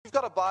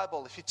got a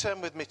Bible, if you turn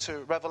with me to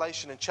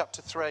Revelation in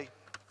chapter 3.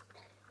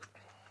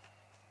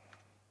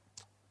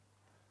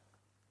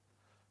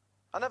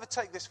 I never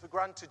take this for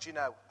granted, you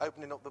know,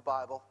 opening up the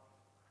Bible.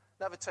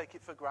 Never take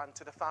it for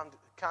granted. I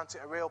count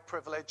it a real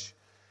privilege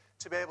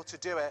to be able to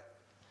do it.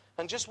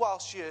 And just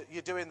whilst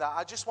you're doing that,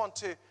 I just want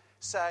to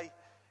say,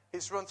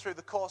 it's run through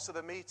the course of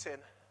the meeting,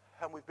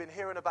 and we've been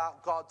hearing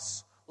about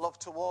God's love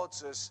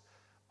towards us.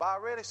 But I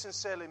really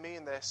sincerely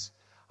mean this.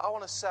 I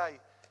want to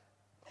say,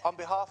 on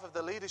behalf of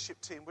the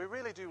leadership team, we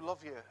really do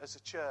love you as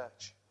a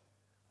church.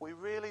 We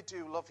really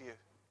do love you.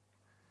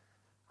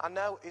 I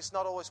know it's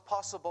not always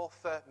possible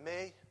for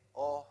me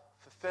or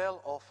for Phil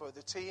or for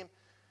the team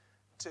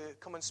to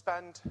come and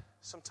spend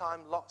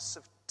lots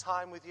of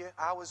time with you,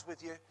 hours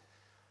with you.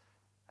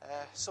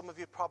 Some of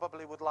you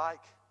probably would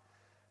like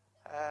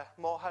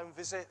more home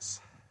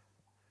visits.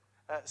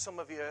 Some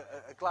of you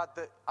are glad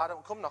that I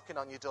don't come knocking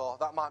on your door.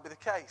 That might be the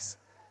case.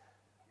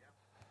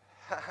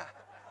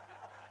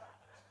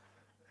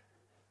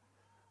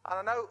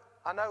 And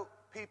I know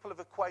people have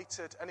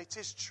equated, and it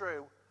is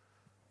true,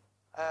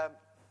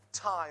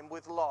 time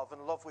with love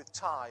and love with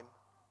time.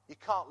 You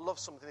can't love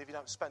something if you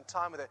don't spend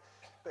time with it.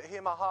 But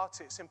hear my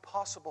heart, it's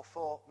impossible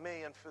for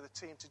me and for the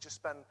team to just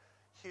spend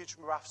huge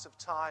rafts of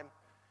time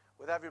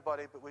with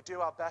everybody, but we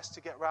do our best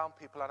to get around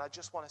people, and I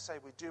just want to say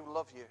we do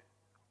love you.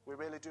 We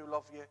really do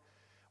love you.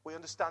 We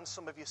understand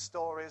some of your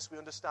stories. We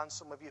understand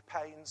some of your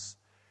pains.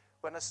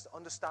 We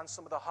understand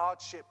some of the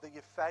hardship that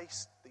you've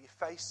faced, that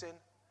you're facing.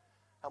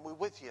 And we're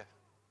with you.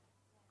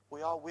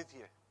 We are with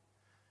you.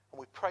 And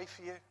we pray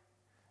for you.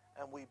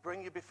 And we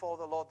bring you before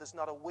the Lord. There's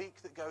not a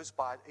week that goes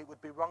by. It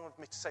would be wrong of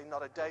me to say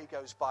not a day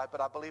goes by, but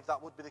I believe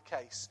that would be the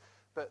case.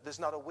 But there's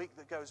not a week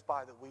that goes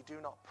by that we do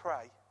not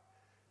pray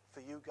for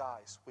you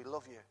guys. We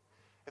love you.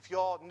 If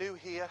you're new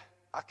here,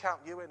 I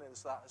count you in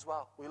as that as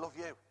well. We love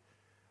you.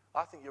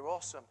 I think you're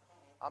awesome.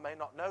 I may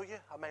not know you.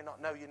 I may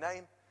not know your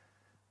name.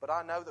 But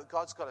I know that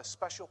God's got a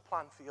special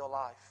plan for your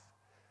life.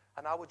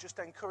 And I would just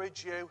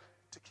encourage you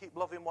to keep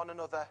loving one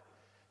another,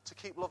 to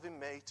keep loving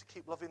me, to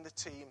keep loving the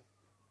team.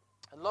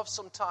 And love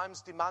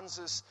sometimes demands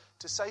us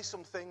to say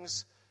some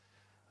things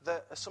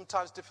that are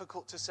sometimes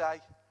difficult to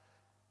say.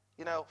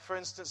 You know, for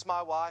instance,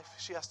 my wife,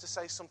 she has to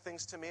say some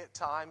things to me at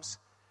times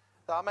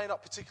that I may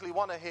not particularly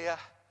want to hear,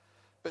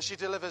 but she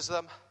delivers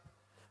them.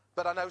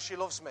 But I know she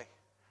loves me.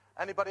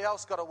 Anybody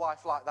else got a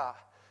wife like that?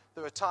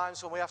 There are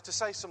times when we have to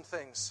say some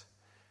things.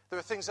 There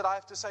are things that I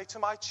have to say to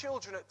my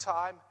children at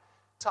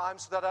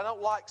times that I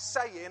don't like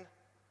saying,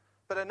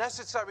 but are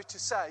necessary to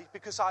say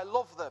because I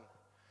love them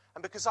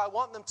and because I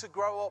want them to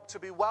grow up to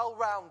be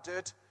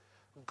well-rounded,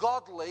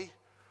 godly,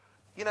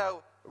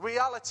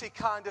 reality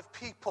kind of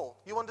people.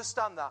 You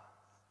understand that?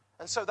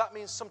 And so that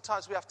means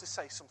sometimes we have to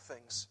say some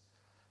things.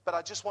 But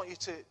I just want you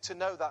to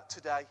know that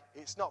today.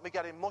 It's not me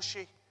getting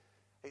mushy.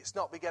 It's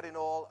not me getting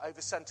all over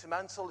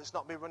sentimental. It's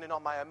not me running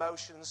on my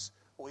emotions.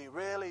 We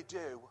really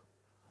do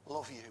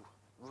love you.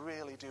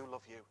 Really do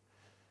love you.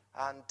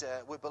 And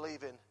we're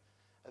believing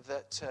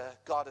that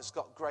God has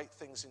got great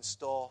things in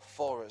store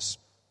for us.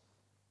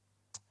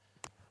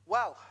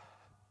 Well,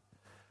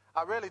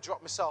 I really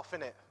dropped myself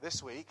in it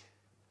this week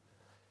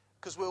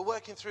because we were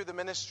working through the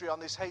ministry on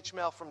this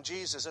H-mail from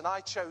Jesus, and I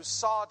chose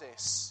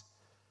Sardis.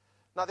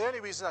 Now, the only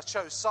reason I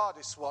chose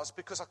Sardis was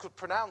because I could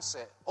pronounce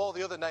it. All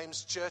the other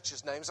names,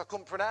 churches' names, I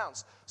couldn't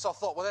pronounce. So I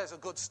thought, well, there's a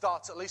good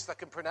start. At least I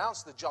can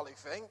pronounce the jolly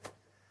thing.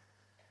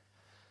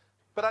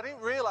 But I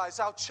didn't realize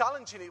how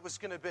challenging it was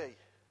going to be.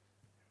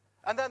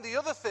 And then the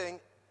other thing,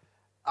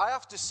 I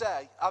have to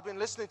say, I've been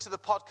listening to the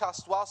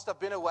podcast whilst I've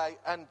been away,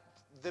 and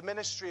the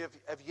ministry of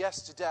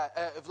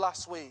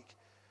last week.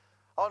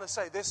 I want to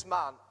say this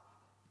man,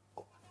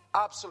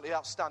 absolutely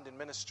outstanding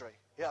ministry.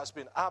 It has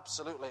been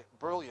absolutely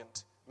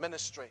brilliant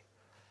ministry.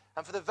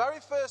 And for the very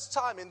first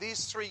time in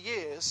these 3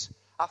 years,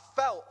 I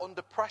felt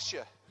under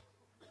pressure.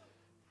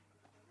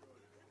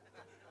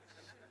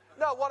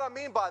 No, what I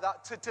mean by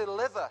that, to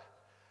deliver.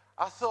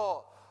 I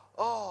thought,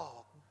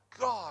 oh,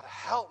 God,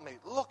 help me.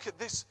 Look at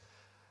this.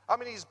 I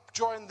mean, he's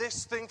drawing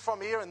this thing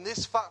from here and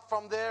this fact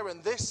from there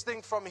and this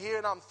thing from here.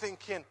 And I'm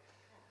thinking,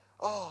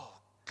 oh,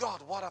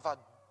 God, what have I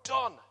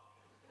done?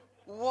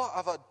 What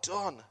have I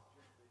done?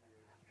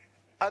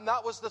 And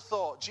that was the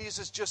thought.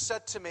 Jesus just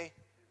said to me,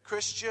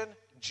 Christian,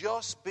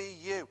 just be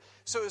you.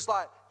 So it was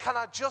like, can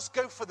I just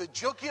go for the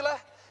jugular?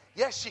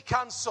 Yes, you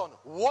can, son.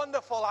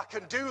 Wonderful, I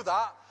can do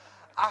that.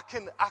 I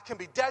can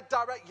be dead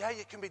direct. Yeah,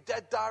 you can be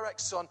dead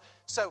direct, son.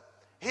 So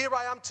here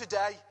I am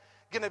today,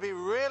 going to be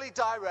really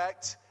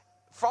direct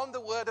from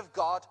the Word of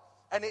God.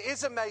 And it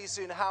is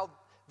amazing how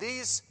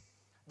these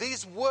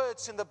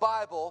words in the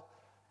Bible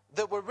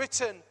that were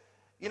written,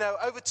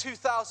 over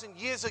 2,000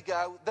 years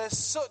ago, there's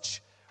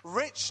such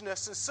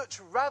richness and such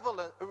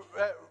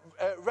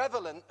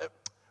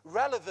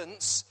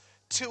relevance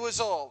to us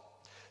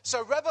all.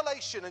 So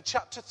Revelation in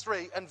chapter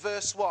 3 and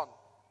verse 1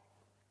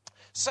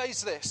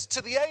 says this: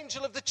 to the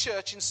angel of the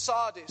church in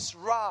Sardis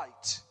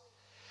write,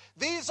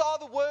 these are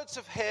the words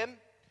of him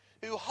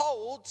who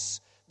holds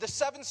the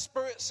 7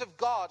 spirits of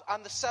God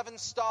and the 7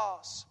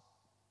 stars.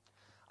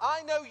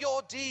 I know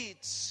your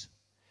deeds,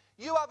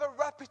 You have a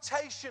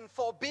reputation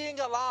for being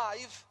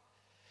alive,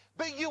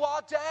 but you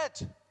are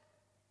dead.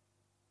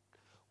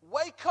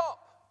 Wake up,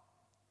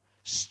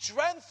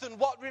 strengthen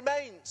what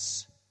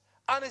remains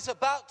and is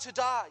about to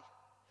die.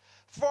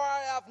 For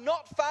I have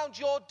not found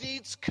your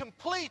deeds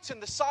complete in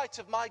the sight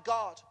of my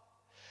God.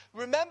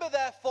 Remember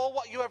therefore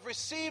what you have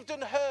received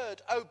and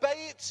heard,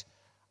 obey it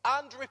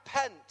and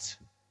repent.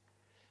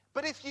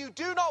 But if you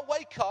do not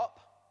wake up,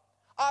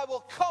 I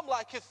will come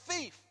like a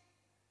thief,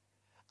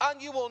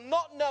 and you will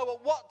not know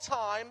at what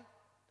time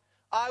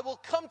I will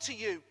come to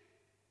you.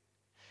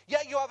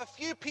 Yet you have a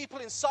few people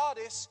in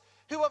Sardis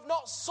who have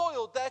not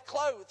soiled their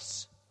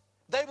clothes.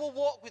 They will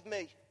walk with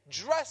me,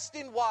 dressed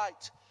in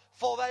white,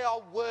 for they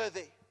are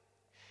worthy.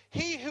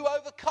 He who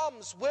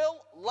overcomes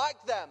will,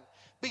 like them,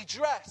 be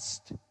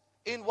dressed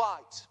in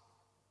white.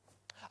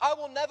 I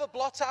will never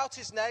blot out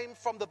his name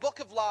from the book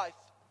of life,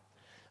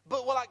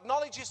 but will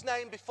acknowledge his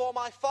name before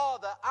my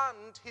Father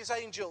and his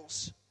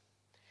angels.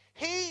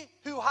 He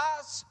who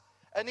has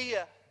an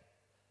ear,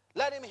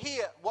 let him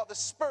hear what the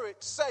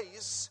Spirit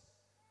says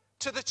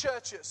to the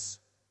churches.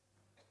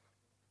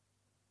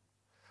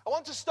 I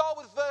want to start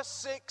with verse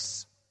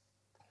 6,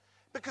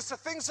 because the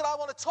things that I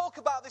want to talk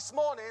about this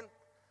morning,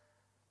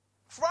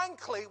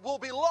 frankly, will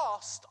be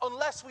lost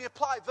unless we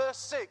apply verse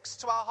 6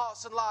 to our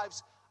hearts and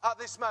lives at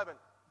this moment.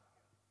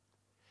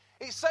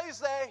 It says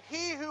there,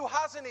 he who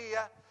has an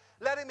ear,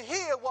 let him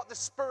hear what the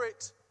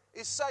Spirit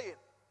is saying.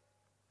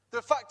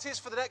 The fact is,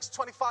 for the next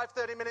 25,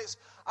 30 minutes,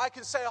 I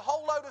can say a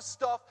whole load of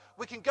stuff.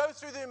 We can go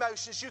through the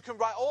emotions. You can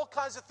write all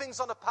kinds of things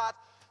on a pad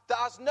that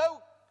has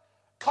no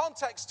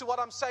context to what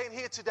I'm saying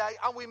here today,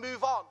 and we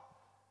move on.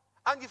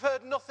 And you've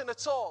heard nothing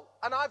at all.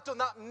 And I've done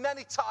that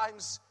many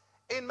times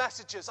in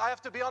messages, I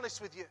have to be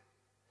honest with you.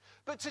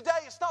 But today,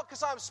 it's not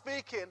because I'm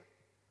speaking.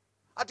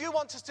 I do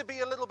want us to be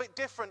a little bit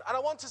different. And I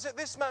want us at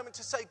this moment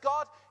to say,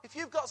 God, if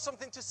you've got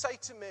something to say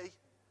to me,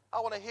 I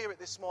want to hear it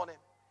this morning.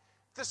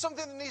 If there's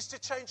something that needs to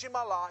change in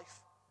my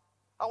life,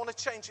 I want to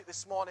change it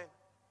this morning.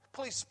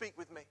 Please speak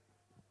with me.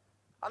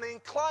 And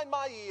incline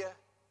my ear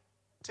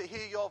to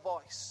hear your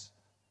voice.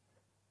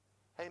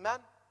 Amen.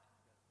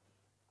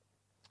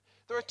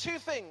 There are two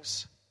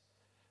things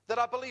that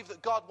I believe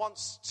that God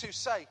wants to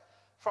say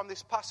from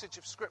this passage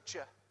of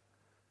Scripture.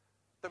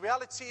 The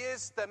reality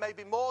is there may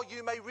be more.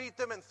 You may read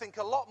them and think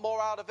a lot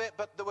more out of it,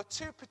 but there were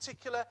two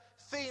particular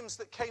themes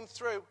that came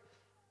through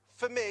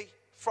for me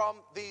from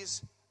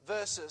these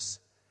verses.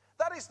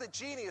 That is the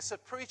genius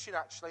of preaching,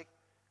 actually,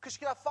 because you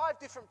can have 5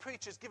 different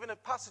preachers giving a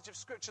passage of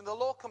Scripture and they'll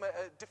all come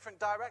at different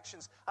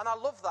directions. And I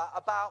love that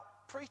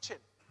about preaching.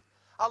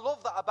 I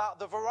love that about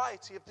the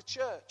variety of the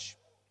church.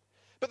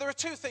 But there are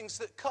two things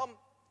that come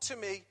to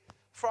me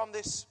from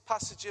this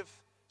passage of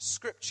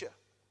Scripture.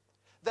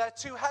 There are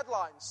 2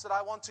 headlines that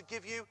I want to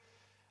give you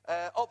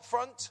up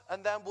front,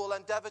 and then we'll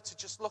endeavor to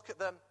just look at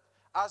them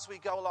as we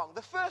go along.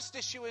 The first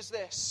issue is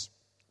this.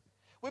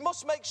 We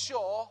must make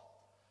sure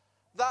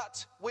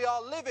that we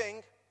are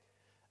living...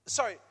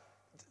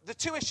 the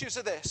 2 issues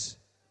are this.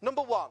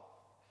 Number 1,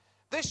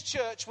 this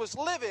church was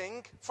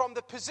living from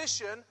the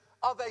position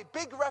of a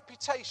big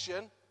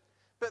reputation,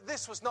 but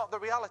this was not the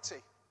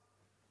reality.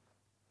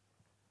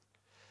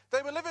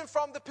 They were living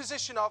from the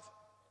position of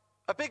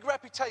a big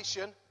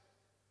reputation,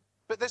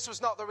 but this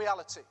was not the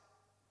reality.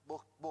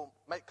 We'll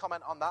make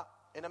comment on that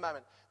in a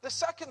moment. The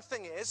second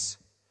thing is,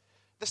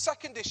 the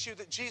second issue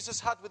that Jesus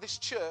had with his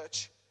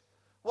church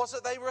was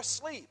that they were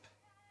asleep.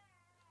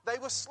 They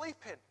were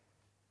sleeping.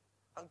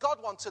 And God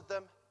wanted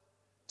them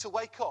to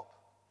wake up.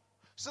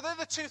 So they're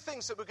the 2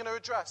 things that we're going to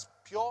address.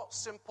 Pure,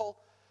 simple,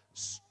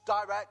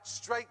 direct,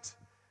 straight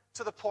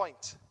to the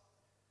point.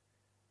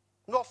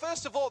 Well,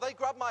 first of all, they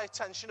grabbed my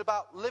attention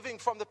about living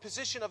from the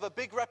position of a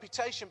big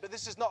reputation, but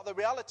this is not the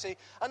reality.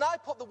 And I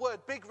put the word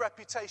big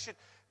reputation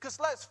because,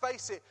 let's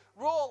face it,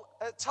 we're all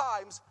at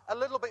times a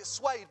little bit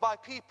swayed by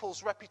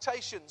people's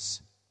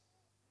reputations.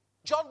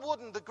 John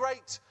Wooden, the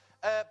great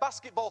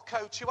basketball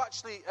coach who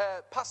actually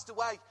passed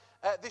away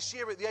this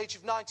year at the age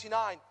of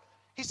 99,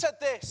 he said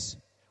this: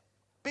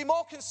 be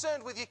more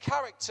concerned with your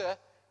character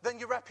than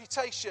your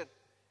reputation,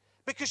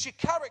 because your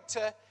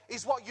character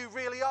is what you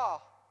really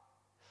are,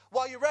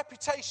 while your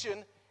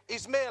reputation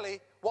is merely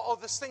what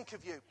others think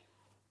of you.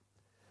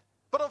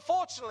 But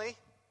unfortunately,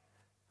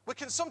 we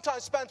can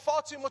sometimes spend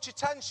far too much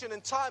attention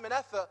and time and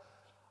effort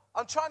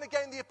on trying to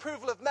gain the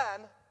approval of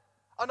men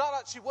and not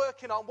actually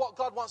working on what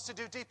God wants to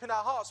do deep in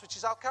our hearts, which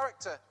is our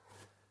character.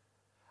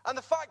 And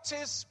the fact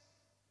is,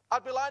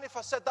 I'd be lying if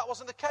I said that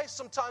wasn't the case.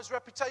 Sometimes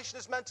reputation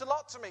has meant a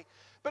lot to me.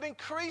 But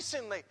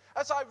increasingly,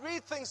 as I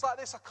read things like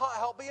this, I can't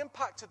help be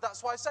impacted.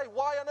 That's why I say,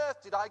 why on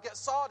earth did I get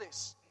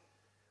Sardis?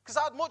 Because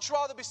I'd much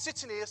rather be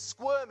sitting here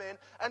squirming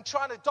and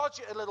trying to dodge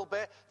it a little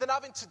bit than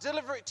having to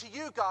deliver it to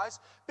you guys.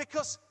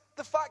 Because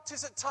the fact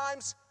is, at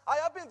times, I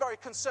have been very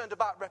concerned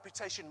about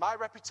reputation. My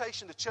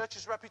reputation, the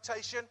church's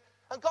reputation.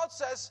 And God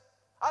says,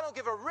 I don't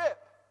give a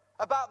rip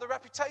about the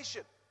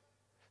reputation.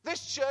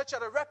 This church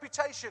had a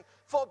reputation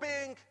for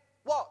being,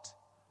 what?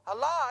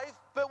 Alive,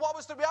 but what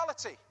was the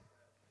reality?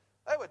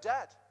 They were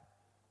dead.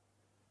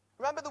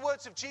 Remember the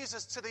words of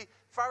Jesus to the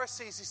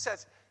Pharisees. He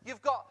says,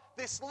 you've got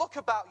this look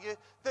about you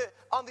that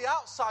on the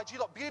outside you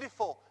look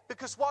beautiful.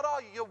 Because what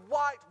are you? You're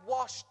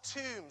whitewashed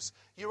tombs.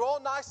 You're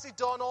all nicely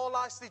done, all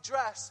nicely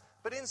dressed.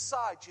 But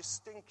inside you're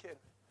stinking.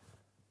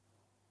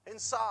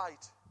 Inside,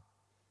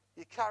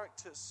 your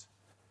characters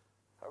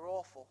are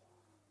awful.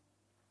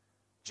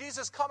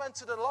 Jesus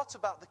commented a lot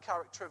about the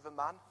character of a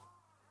man.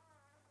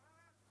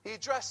 He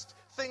addressed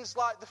things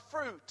like the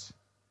fruit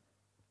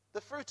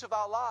of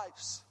our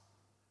lives.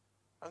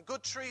 And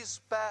good trees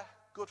bear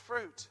good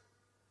fruit.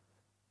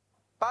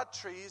 Bad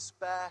trees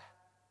bear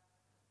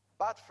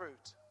bad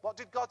fruit. What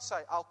did God say?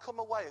 I'll come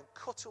away and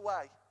cut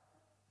away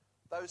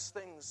those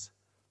things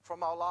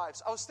from our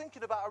lives. I was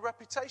thinking about a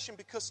reputation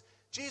because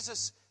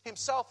Jesus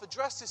himself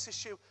addressed this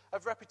issue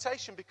of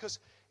reputation because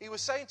he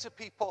was saying to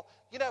people,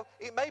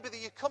 it may be that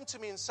you come to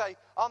me and say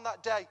on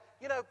that day,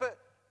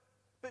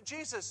 but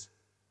Jesus,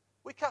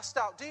 we cast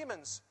out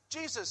demons.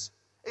 Jesus,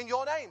 in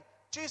your name.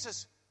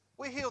 Jesus,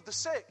 we healed the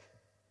sick.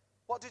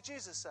 What did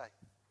Jesus say?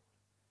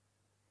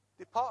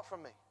 Depart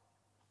from me.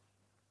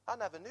 I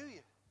never knew you.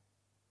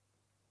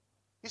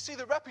 You see,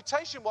 the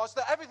reputation was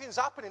that everything's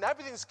happening,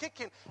 everything's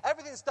kicking,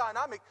 everything's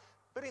dynamic,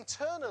 but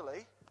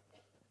internally,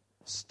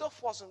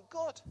 stuff wasn't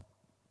good.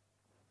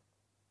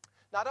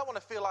 Now, I don't want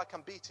to feel like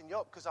I'm beating you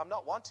up because I'm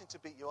not wanting to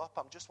beat you up.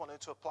 I'm just wanting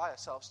to apply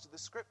ourselves to the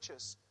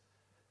scriptures.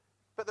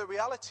 But the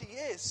reality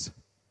is,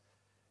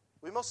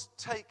 we must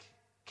take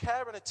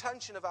care and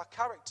attention of our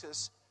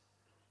characters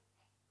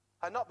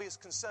and not be as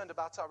concerned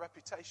about our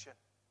reputation.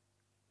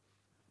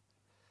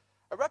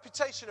 A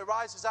reputation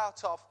arises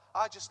out of,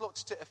 I just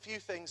looked at a few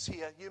things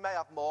here, you may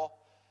have more,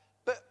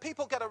 but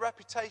people get a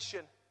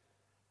reputation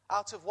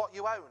out of what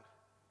you own.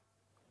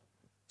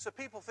 So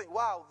people think,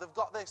 wow, they've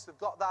got this, they've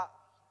got that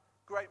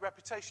great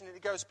reputation, and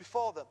it goes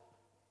before them.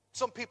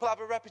 Some people have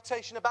a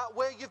reputation about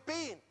where you've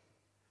been.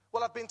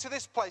 Well, I've been to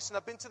this place, and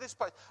I've been to this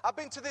place. I've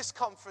been to this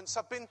conference,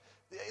 I've been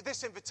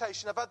this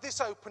invitation, I've had this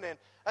opening,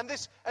 and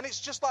it's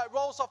just like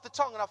rolls off the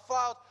tongue. And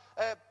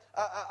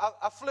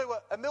I flew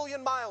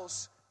 1,000,000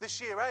 miles this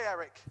year,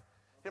 Eric? You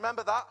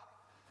remember that?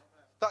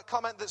 That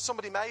comment that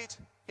somebody made?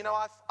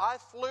 I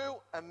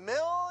flew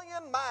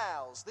 1,000,000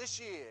 miles this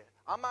year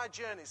on my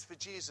journeys for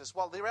Jesus.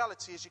 Well, the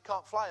reality is you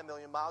can't fly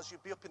 1,000,000 miles.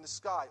 You'd be up in the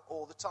sky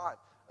all the time,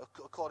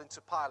 according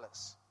to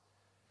pilots.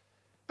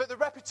 But the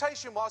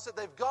reputation was that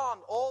they've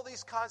gone all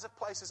these kinds of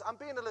places. I'm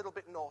being a little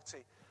bit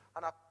naughty,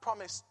 and I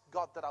promised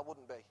God that I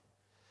wouldn't be.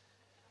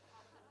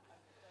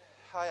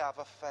 I have.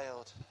 I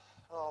failed.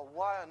 Oh,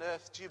 why on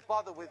earth do you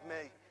bother with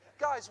me?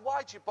 Guys,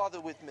 why do you bother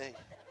with me?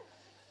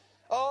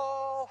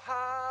 Oh,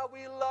 how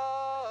he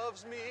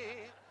loves me.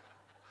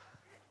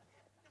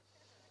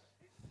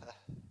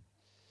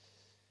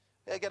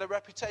 They get a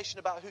reputation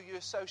about who you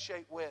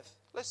associate with.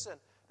 Listen,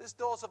 there's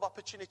doors of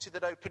opportunity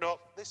that open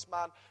up. This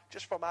man,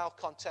 just from our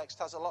context,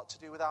 has a lot to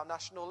do with our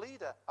national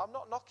leader. I'm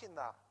not knocking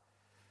that.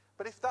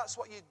 But if that's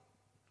what you're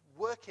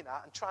working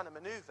at and trying to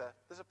maneuver,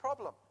 there's a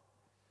problem.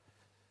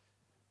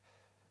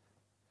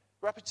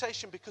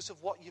 Reputation because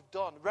of what you've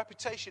done.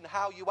 Reputation,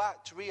 how you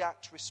act,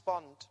 react,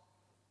 respond.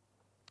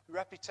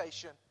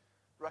 Reputation,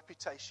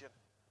 reputation,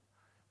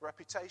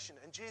 reputation.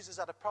 And Jesus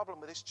had a problem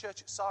with his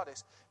church at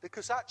Sardis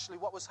because actually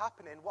what was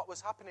happening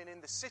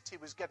in the city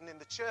was getting in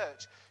the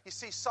church. You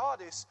see,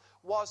 Sardis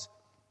was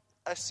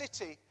a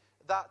city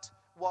that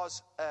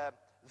was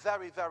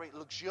very, very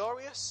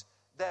luxurious.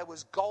 There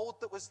was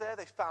gold that was there.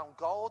 They found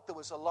gold. There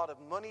was a lot of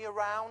money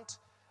around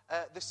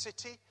the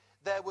city.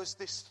 There was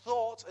this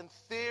thought and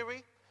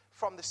theory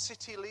from the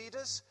city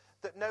leaders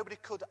that nobody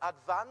could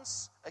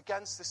advance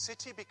against the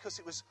city because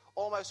it was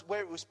almost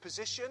where it was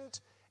positioned.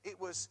 It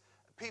was,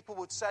 people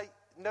would say,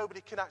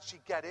 nobody can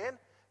actually get in.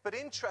 But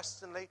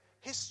interestingly,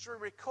 history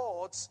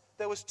records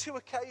there was 2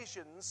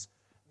 occasions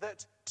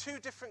that 2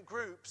 different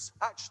groups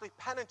actually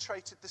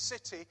penetrated the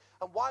city.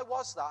 And why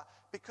was that?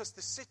 Because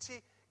the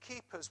city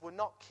keepers were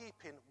not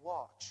keeping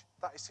watch.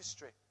 That is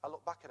history. I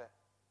look back at it.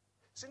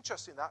 It's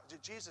interesting that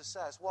Jesus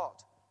says,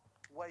 what?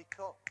 Wake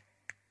up.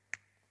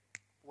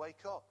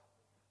 Wake up.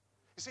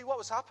 You see, what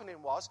was happening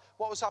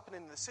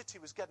in the city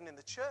was getting in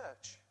the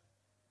church.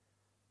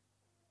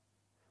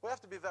 We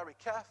have to be very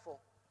careful.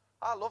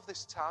 I love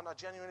this town, I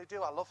genuinely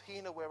do. I love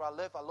Hina where I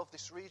live, I love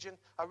this region.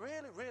 I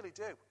really, really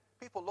do.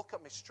 People look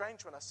at me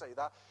strange when I say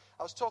that.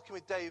 I was talking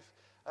with Dave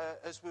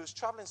as we was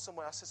traveling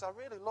somewhere. I says, I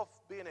really love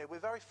being here. We're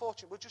very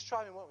fortunate. We're just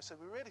driving home. We said,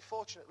 we're really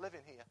fortunate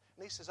living here.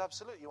 And he says,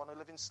 absolutely. You want to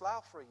live in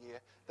Slough for a year?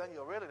 Then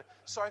you're really...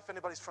 Sorry if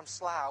anybody's from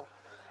Slough.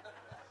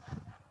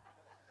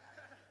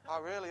 I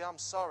really am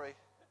sorry.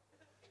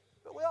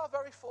 But we are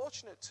very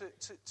fortunate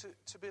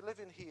to be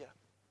living here.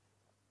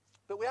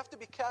 But we have to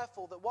be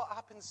careful that what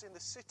happens in the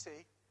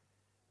city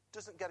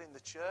doesn't get in the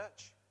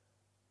church.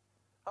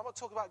 I'm not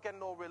talking about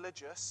getting all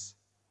religious,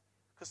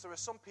 because there are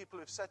some people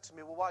who've said to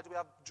me, well, why do we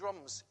have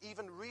drums?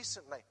 Even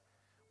recently,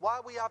 why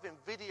are we having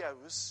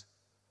videos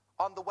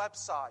on the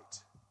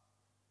website?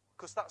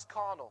 Because that's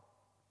carnal.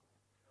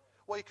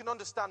 Well, you can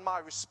understand my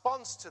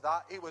response to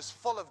that. It was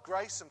full of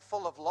grace and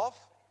full of love.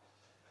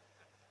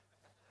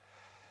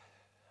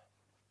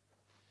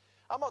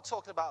 I'm not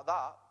talking about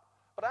that.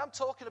 But I'm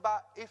talking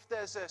about if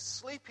there's a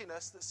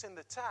sleepiness that's in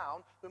the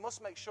town, we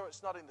must make sure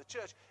it's not in the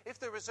church. If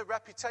there is a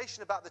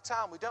reputation about the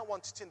town, we don't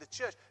want it in the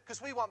church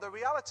because we want the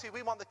reality,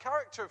 we want the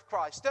character of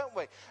Christ, don't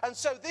we? And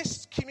so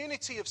this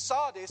community of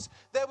Sardis,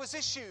 there was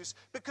issues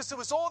because there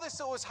was all this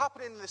that was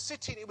happening in the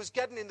city and it was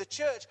getting in the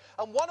church.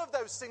 And one of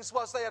those things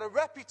was they had a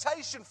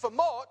reputation for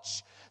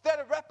much. They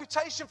had a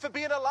reputation for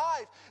being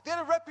alive. They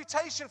had a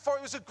reputation for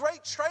it was a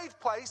great trade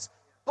place,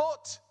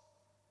 but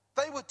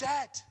they were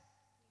dead.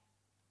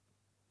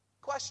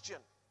 Question,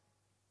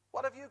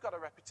 what have you got a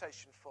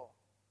reputation for?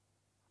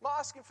 I'm not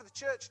asking for the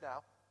church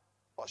now.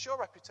 What's your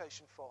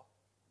reputation for?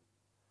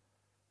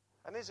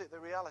 And is it the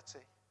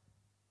reality?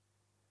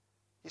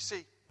 You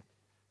see,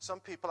 some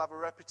people have a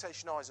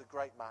reputation, oh, he's a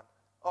great man.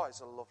 Oh,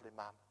 he's a lovely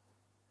man.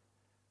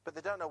 But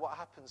they don't know what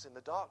happens in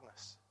the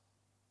darkness.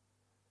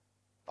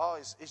 Oh,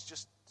 he's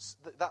just,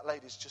 that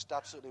lady's just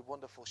absolutely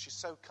wonderful. She's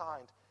so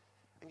kind.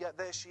 And yet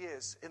there she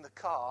is in the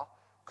car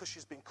because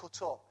she's been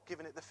cut up,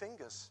 giving it the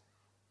fingers.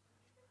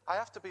 I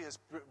have to be as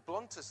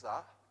blunt as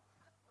that.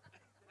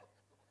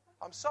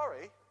 I'm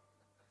sorry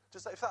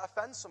if that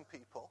offends some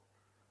people.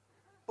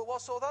 But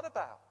what's all that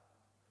about?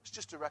 It's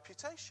just a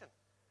reputation.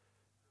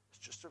 It's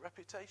just a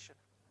reputation.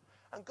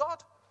 And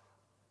God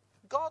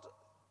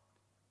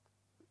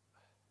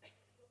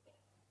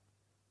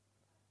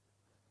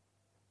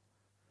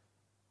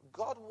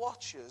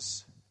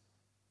watches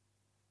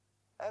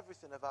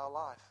everything of our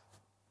life.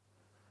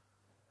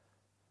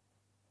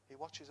 He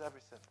watches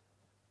everything.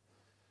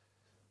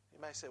 You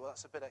may say, well,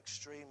 that's a bit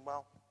extreme.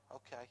 Well,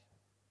 okay.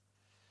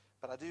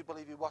 But I do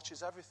believe he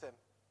watches everything.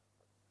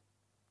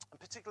 And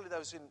particularly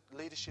those in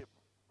leadership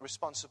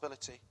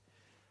responsibility,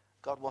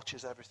 God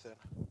watches everything.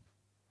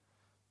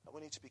 And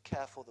we need to be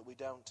careful that we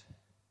don't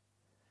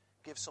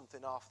give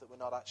something off that we're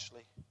not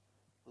actually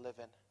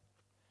living.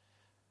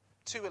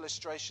 2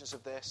 illustrations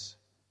of this.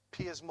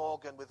 Piers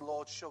Morgan with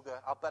Lord Sugar.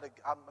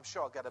 I'm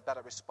sure I'll get a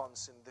better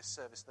response in this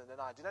service than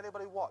tonight. Did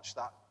anybody watch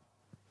that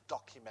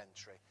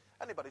documentary?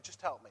 Anybody,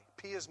 just help me.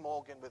 Piers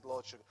Morgan with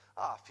Lord Sugar.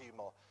 A few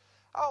more.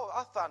 Oh,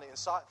 I found it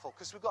insightful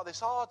because we've got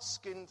this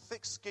hard-skinned,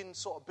 thick-skinned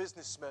sort of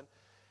businessman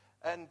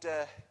and,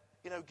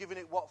 giving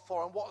it what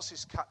for. And what's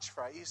his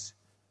catchphrase?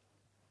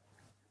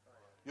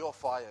 You're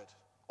fired.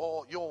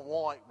 Or you're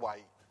white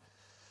weight.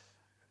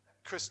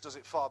 Chris does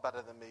it far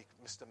better than me,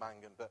 Mr.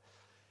 Mangan.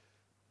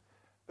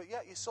 But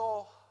yet you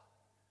saw,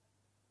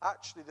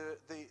 actually,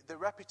 the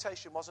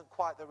reputation wasn't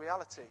quite the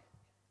reality.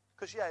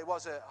 Because, yeah, he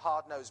was a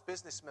hard-nosed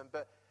businessman,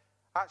 but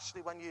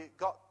actually, when you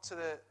got to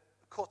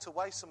cut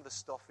away some of the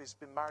stuff, he's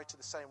been married to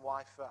the same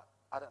wife for,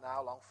 I don't know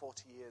how long,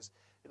 40 years.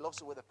 He loves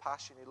her with a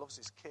passion. He loves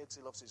his kids.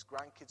 He loves his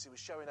grandkids. He was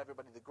showing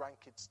everybody the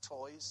grandkids'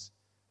 toys.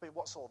 I mean,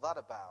 what's all that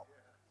about?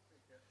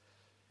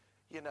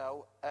 You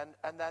know, and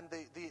then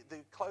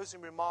the closing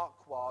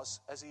remark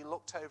was, as he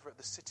looked over at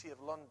the City of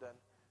London,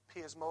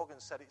 Piers Morgan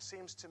said, it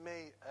seems to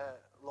me,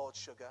 Lord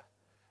Sugar,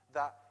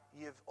 that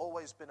you've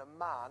always been a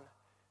man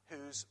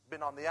who's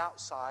been on the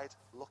outside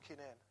looking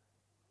in.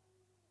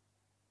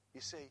 You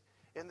see,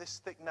 in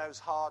this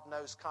thick-nosed,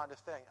 hard-nosed kind of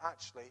thing,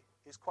 actually,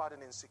 he's quite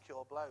an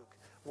insecure bloke,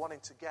 wanting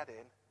to get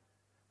in,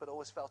 but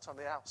always felt on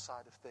the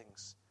outside of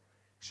things.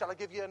 Shall I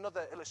give you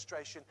another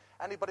illustration?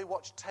 Anybody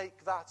watch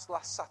Take That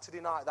last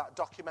Saturday night, that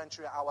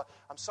documentary hour?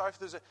 I'm sorry if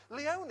there's a...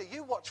 Leonie,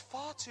 you watch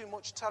far too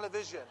much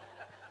television.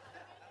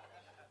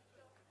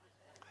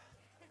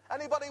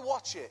 Anybody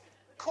watch it?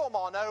 Come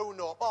on,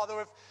 own up.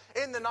 Oh,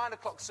 in the 9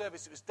 o'clock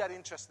service, it was dead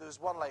interesting. There was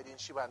one lady and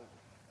she went...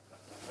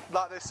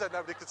 Like they said,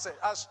 nobody could say.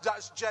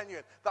 That's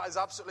genuine. That is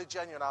absolutely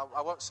genuine.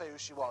 I won't say who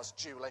she was.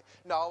 Julie.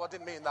 No, I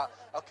didn't mean that.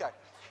 Okay.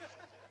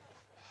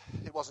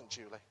 It wasn't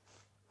Julie.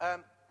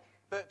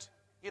 But,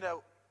 you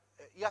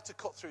had to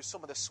cut through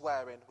some of the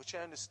swearing, which I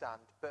understand.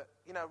 But,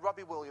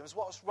 Robbie Williams,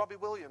 what was Robbie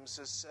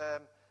Williams'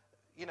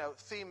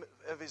 theme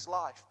of his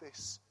life?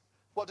 This.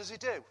 What does he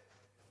do?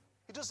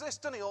 He does this,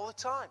 doesn't he, all the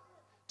time?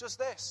 Does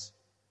this.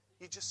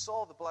 You just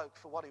saw the bloke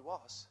for what he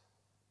was.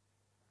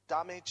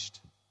 Damaged,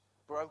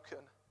 broken,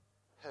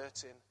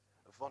 hurting,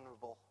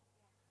 vulnerable.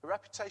 The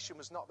reputation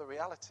was not the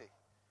reality.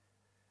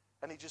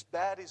 And he just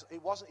bared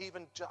it wasn't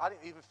even, I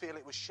didn't even feel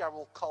it was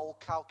Cheryl Cole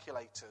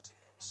calculated.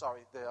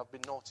 Sorry, I've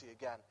been naughty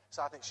again.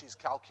 So I think she's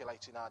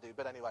calculating, I do.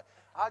 But anyway,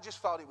 I just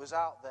felt it was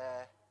out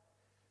there.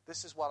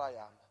 This is what I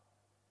am.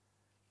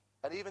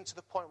 And even to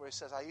the point where he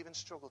says, I even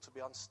struggle to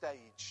be on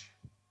stage.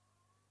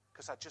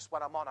 Because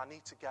when I'm on, I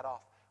need to get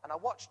off. And I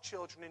watched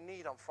Children in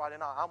Need on Friday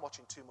night. I'm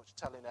watching too much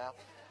telly now.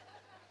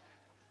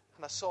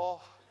 And I saw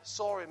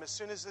him, as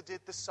soon as they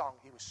did the song,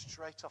 he was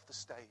straight off the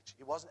stage.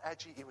 He wasn't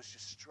edgy, he was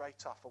just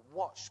straight off. I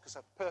watched, because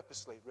I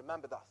purposely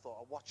remembered that thought,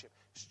 I watch him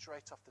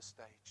straight off the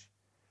stage.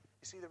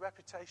 You see, the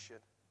reputation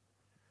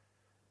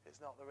is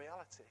not the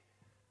reality.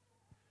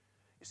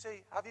 You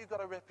see, have you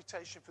got a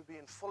reputation for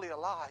being fully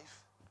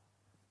alive,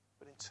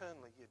 but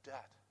internally you're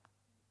dead?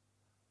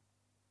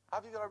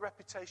 Have you got a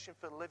reputation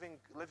for living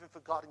for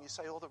God and you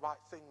say all the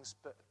right things,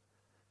 but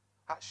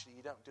actually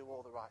you don't do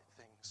all the right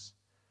things?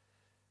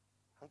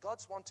 And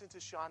God's wanting to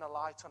shine a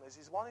light on us.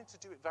 He's wanting to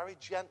do it very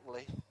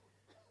gently,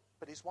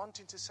 But he's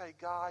wanting to say,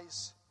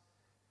 guys,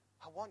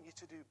 I want you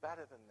to do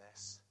better than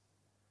this.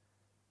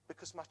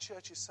 Because my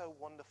church is so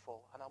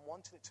wonderful, and I'm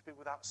wanting it to be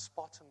without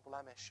spot and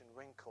blemish and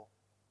wrinkle.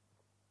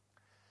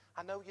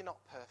 I know you're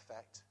not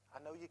perfect. I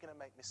know you're going to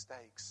make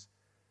mistakes.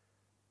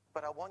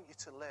 But I want you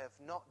to live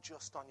not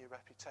just on your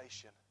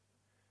reputation.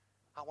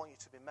 I want you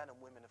to be men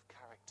and women of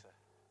character.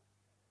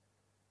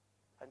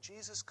 And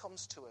Jesus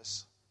comes to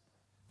us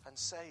and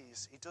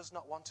says he does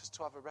not want us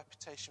to have a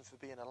reputation for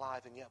being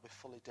alive and yet we're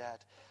fully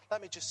dead.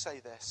 Let me just say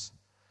this.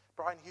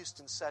 Brian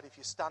Houston said, if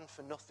you stand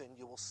for nothing,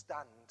 you will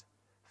stand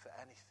for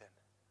anything.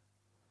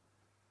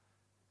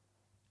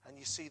 And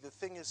you see, the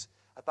thing is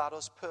about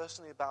us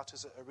personally, about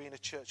us at Arena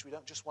Church, we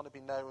don't just want to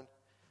be known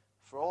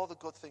for all the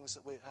good things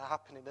that are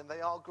happening. And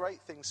they are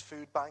great things,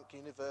 Food Bank,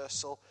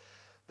 Universal,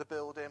 the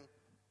building.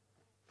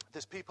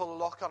 There's people who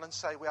look on and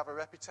say we have a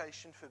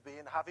reputation for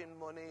having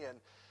money, and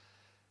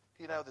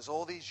there's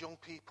all these young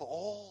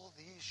people.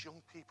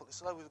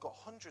 It's like we've got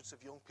hundreds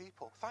of young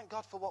people. Thank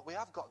God for what we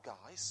have got,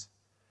 guys.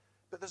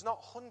 But there's not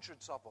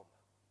hundreds of them.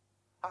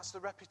 That's the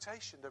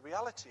reputation. The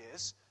reality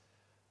is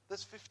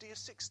there's 50 or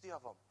 60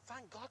 of them.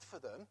 Thank God for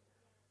them.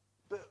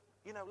 But,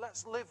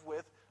 let's live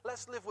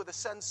with a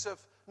sense of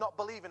not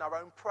believing our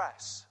own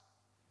press.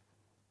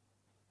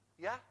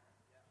 Yeah?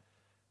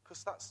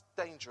 Because that's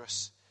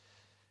dangerous.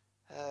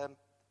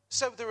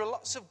 So there are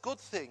lots of good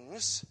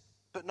things,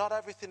 but not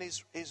everything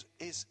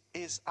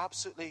is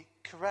absolutely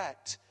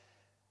correct.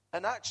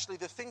 And actually,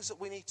 the things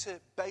that we need to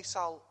base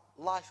our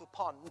life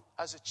upon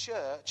as a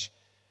church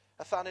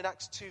are found in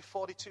Acts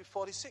 2:42,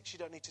 46. You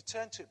don't need to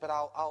turn to it, but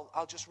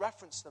I'll just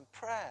reference them.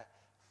 Prayer,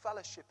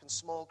 fellowship in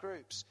small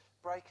groups,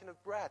 breaking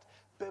of bread,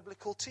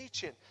 biblical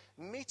teaching,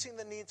 meeting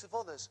the needs of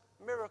others,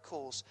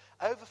 miracles,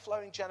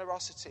 overflowing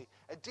generosity,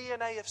 a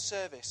DNA of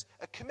service,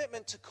 a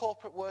commitment to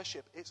corporate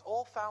worship. It's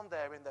all found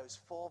there in those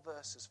 5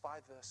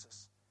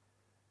 verses.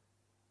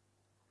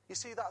 You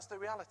see, that's the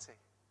reality.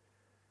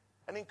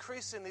 And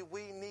increasingly,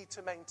 we need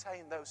to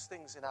maintain those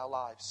things in our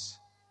lives.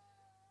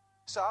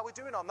 So how are we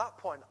doing on that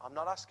point? I'm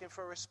not asking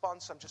for a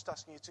response. I'm just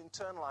asking you to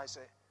internalize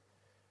it.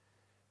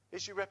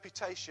 Is your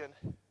reputation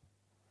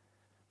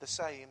the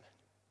same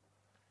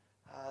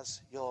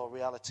as your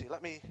reality?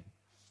 Let me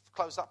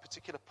close that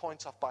particular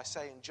point off by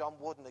saying, John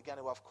Wooden, again,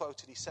 who I've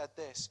quoted, he said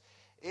this: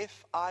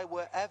 if I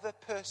were ever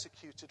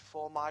persecuted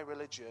for my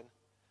religion,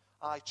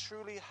 I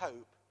truly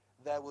hope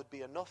there would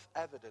be enough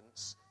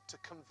evidence to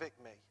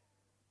convict me.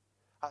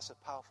 That's a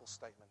powerful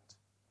statement.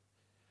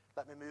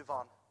 Let me move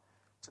on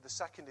to the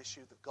second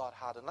issue that God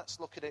had. And let's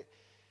look at it,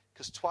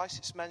 because twice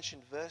it's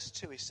mentioned. Verse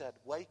 2, he said,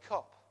 wake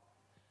up.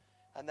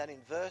 And then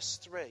in verse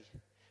 3,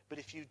 but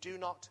if you do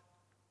not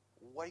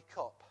wake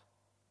up,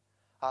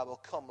 I will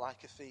come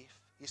like a thief.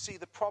 You see,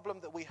 the problem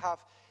that we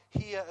have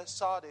here at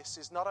Sardis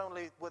is not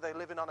only were they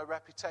living on a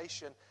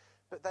reputation,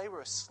 but they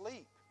were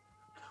asleep.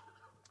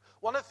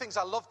 One of the things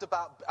I love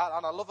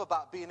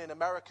about being in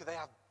America, they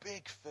have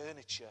big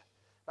furniture.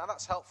 Now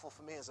that's helpful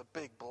for me as a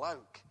big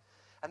bloke.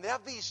 And they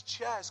have these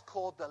chairs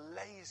called the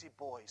Lazy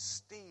Boys.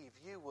 Steve,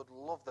 you would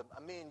love them.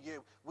 And me and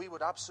you, we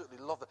would absolutely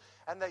love them.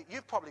 And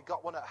you've probably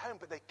got one at home,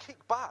 but they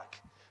kick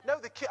back. No,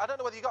 I don't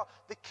know whether you got.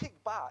 They kick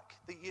back.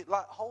 You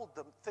hold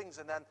them things,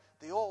 and then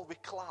they all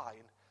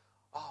recline.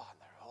 Oh, and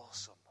they're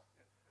awesome.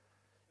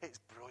 It's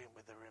brilliant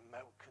with the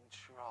remote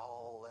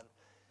control, and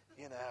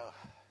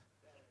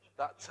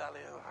that tell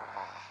you,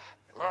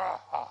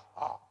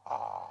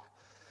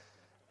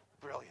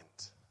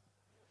 brilliant.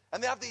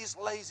 And they have these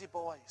Lazy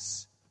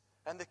Boys.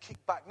 And the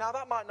kickback. Now,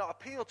 that might not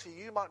appeal to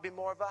you. You might be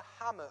more of a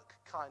hammock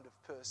kind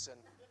of person.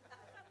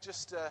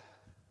 Just,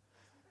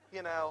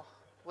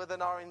 with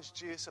an orange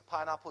juice, a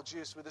pineapple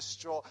juice with a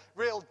straw.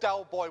 Real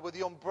Del Boy with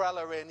the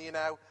umbrella in,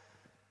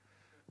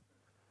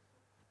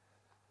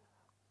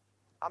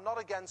 I'm not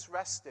against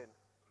resting.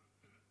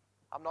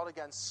 I'm not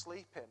against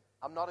sleeping.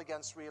 I'm not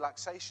against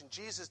relaxation.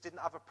 Jesus didn't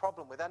have a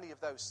problem with any of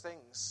those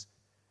things.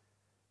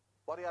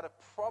 What he had a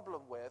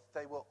problem with,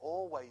 they were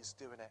always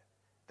doing it.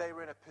 They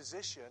were in a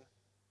position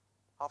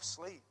of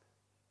sleep.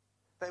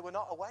 They were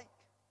not awake.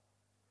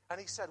 And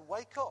he said,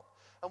 wake up.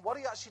 And what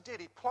he actually did,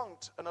 he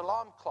plonked an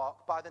alarm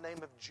clock by the name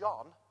of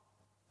John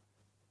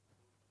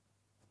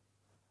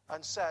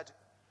and said,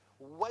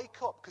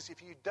 wake up, because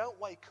if you don't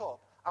wake up,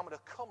 I'm going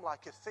to come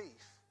like a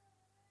thief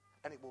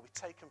and it will be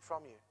taken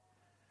from you.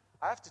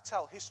 I have to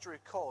tell, history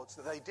records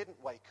that they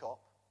didn't wake up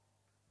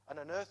and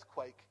an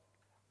earthquake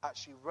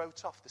actually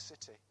wrote off the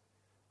city.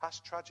 That's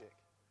tragic.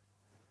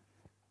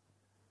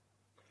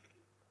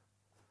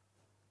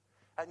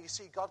 And you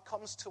see, God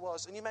comes to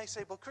us, and you may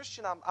say, well,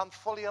 Christian, I'm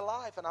fully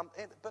alive, and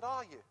but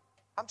are you?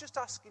 I'm just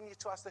asking you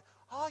to ask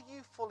are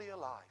you fully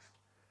alive?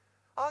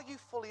 Are you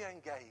fully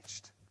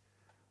engaged?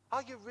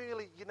 Are you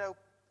really,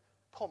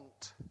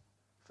 pumped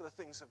for the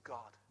things of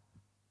God?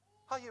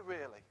 Are you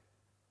really?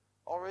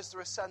 Or is there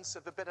a sense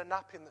of a bit of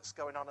napping that's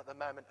going on at the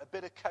moment, a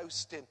bit of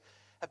coasting,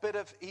 a bit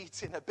of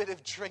eating, a bit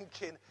of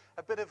drinking,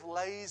 a bit of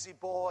lazy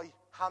boy,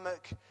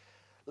 hammock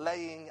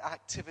laying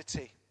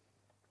activity?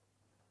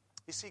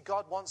 You see,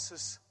 God wants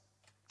us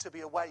to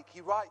be awake.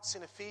 He writes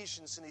in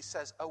Ephesians and he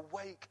says,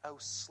 "Awake, O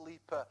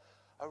sleeper,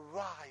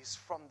 arise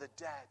from the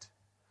dead."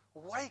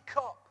 Wake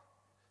up.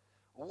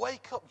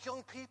 Wake up,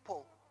 young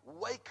people.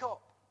 Wake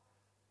up.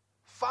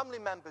 Family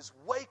members,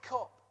 wake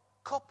up.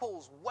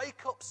 Couples,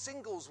 wake up.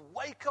 Singles,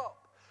 wake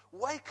up.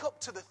 Wake up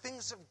to the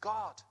things of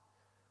God.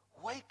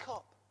 Wake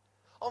up.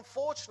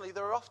 Unfortunately,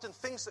 there are often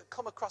things that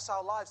come across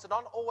our lives that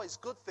aren't always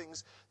good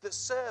things that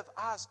serve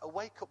as a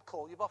wake-up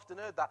call. You've often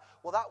heard that.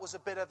 Well, that was a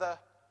bit of a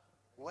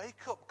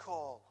wake-up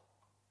call.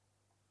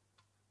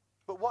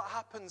 But what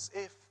happens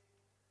if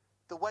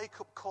the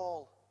wake-up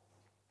call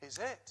is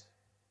it?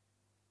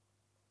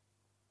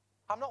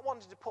 I'm not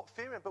wanting to put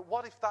fear in, but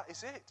what if that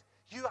is it?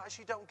 You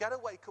actually don't get a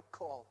wake-up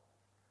call.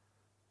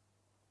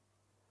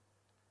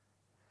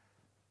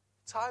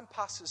 Time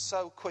passes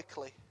so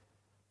quickly.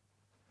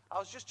 I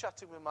was just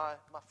chatting with my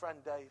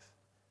friend Dave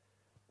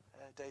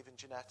and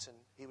Jeanette, and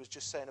he was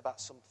just saying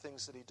about some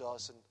things that he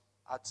does. And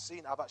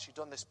I've actually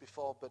done this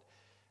before, but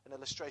an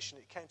illustration,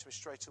 it came to me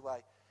straight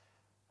away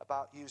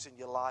about using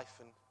your life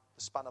and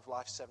the span of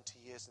life, 70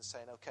 years, and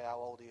saying, okay, how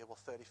old are you? Well,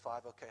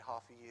 35, okay,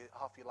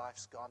 half your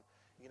life's gone.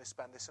 You're going to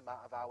spend this amount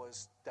of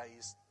hours,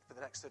 days, for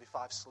the next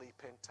 35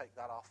 sleeping, take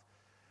that off.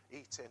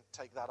 Eating,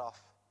 take that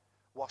off.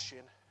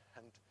 Washing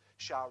and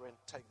showering,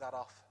 take that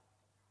off.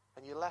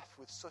 And you're left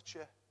with such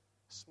a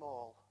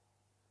small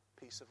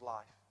piece of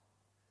life.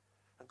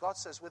 And God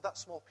says, with that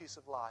small piece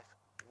of life,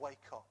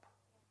 wake up.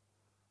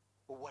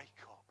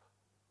 Wake up.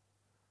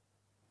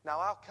 Now,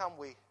 how can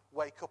we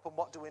wake up, and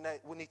what do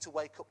we need to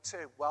wake up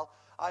to? Well,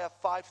 I have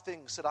 5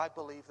 things that I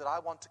believe that I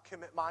want to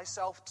commit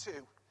myself to.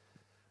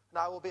 And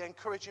I will be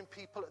encouraging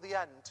people at the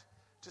end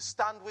to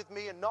stand with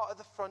me, and not at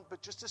the front,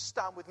 but just to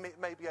stand with me.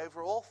 It may be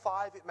over all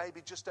 5, it may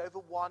be just over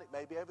 1, it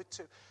may be over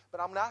 2.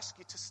 But I'm going to ask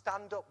you to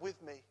stand up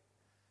with me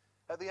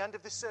at the end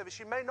of this service.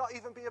 You may not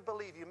even be a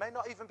believer, you may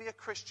not even be a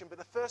Christian, but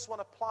the first one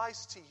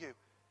applies to you.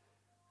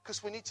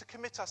 Because we need to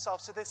commit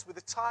ourselves to this with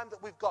the time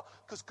that we've got.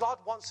 Because God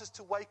wants us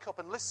to wake up.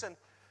 And listen,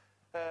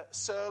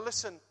 sir,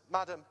 listen,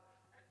 madam,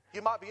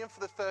 you might be in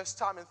for the first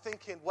time and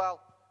thinking,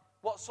 well,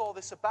 what's all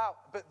this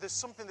about? But there's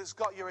something that's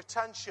got your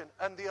attention,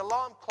 and the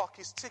alarm clock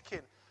is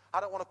ticking. I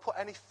don't want to put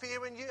any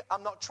fear in you.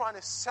 I'm not trying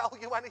to sell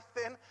you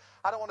anything.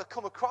 I don't want to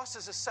come across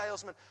as a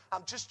salesman.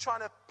 I'm just trying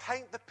to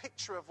paint the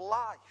picture of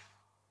life.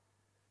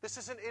 This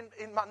isn't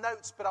in my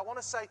notes, but I want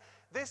to say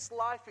this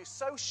life is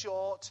so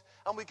short,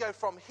 and we go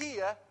from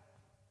here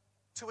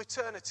to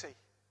eternity.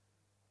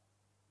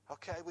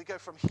 Okay, we go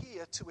from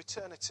here to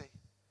eternity.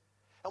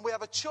 And we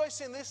have a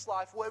choice in this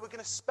life where we're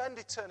going to spend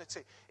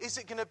eternity. Is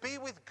it going to be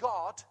with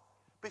God,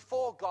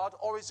 before God,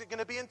 or is it going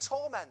to be in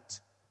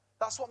torment?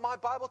 That's what my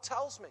Bible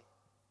tells me.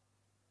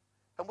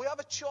 And we have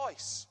a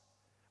choice.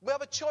 We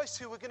have a choice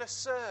who we're going to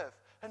serve,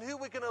 and who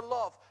we're going to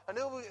love, and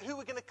who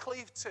we're going to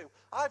cleave to.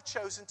 I've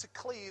chosen to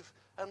cleave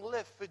and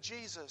live for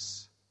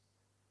Jesus.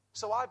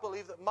 So I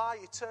believe that my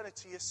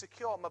eternity is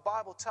secure. My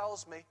Bible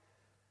tells me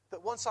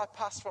that once I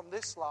pass from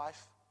this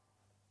life,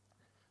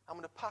 I'm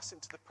going to pass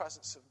into the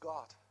presence of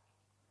God.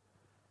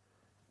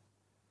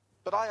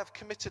 But I have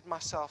committed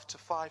myself to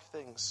 5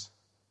 things.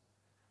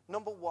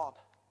 Number 1,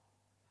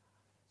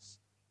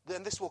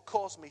 then this will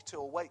cause me to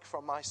awake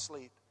from my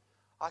sleep.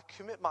 I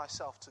commit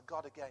myself to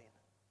God again.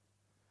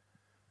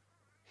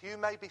 You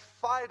may be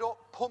fired up,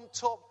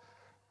 pumped up,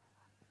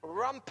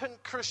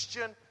 rampant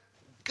Christian,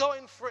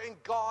 going for it in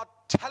God,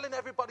 telling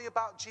everybody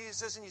about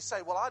Jesus, and you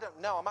say, well, I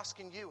don't know. I'm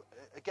asking you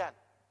again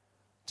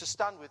to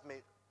stand with me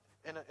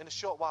in a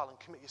short while and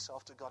commit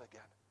yourself to God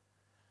again.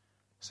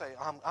 Say,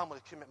 I'm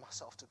going to commit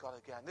myself to God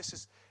again.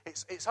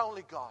 It's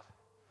only God.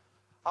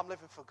 I'm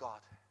living for God.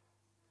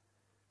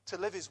 To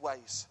live his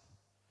ways,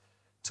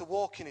 to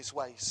walk in his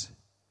ways,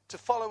 to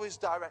follow his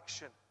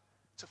direction,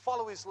 to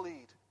follow his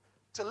lead,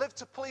 to live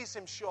to please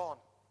him, Sean.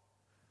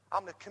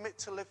 I'm going to commit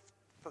to live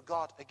for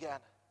God again.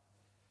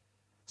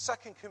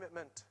 Second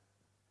commitment,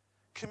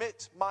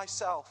 commit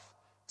myself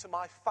to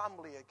my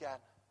family again.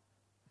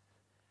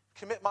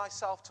 Commit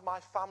myself to my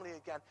family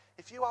again.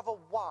 If you have a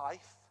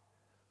wife,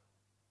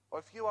 or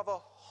if you have a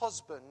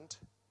husband,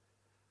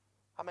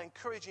 I'm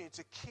encouraging you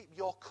to keep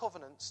your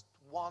covenants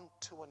one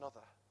to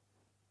another.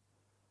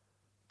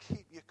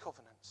 Keep your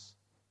covenants.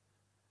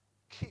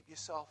 Keep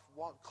yourself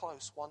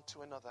close one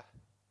to another.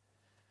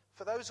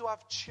 For those who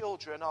have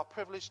children, are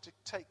privileged to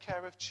take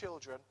care of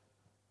children.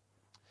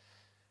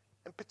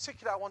 In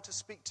particular, I want to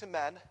speak to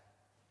men.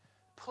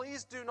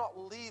 Please do not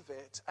leave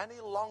it any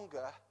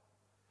longer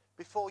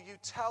before you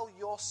tell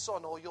your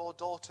son or your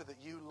daughter that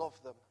you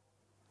love them.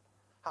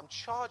 I'm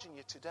charging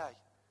you today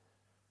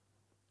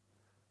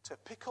to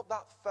pick up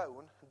that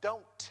phone.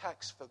 Don't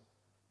text, for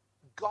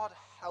God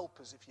help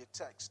us if you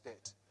text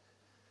it.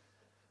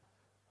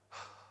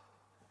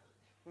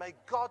 May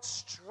God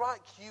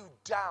strike you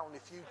down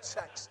if you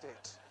text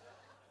it.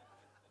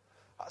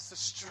 That's the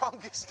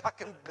strongest I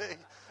can be.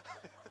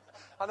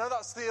 I know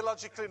that's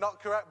theologically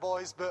not correct,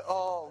 boys, but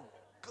oh,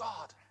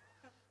 God.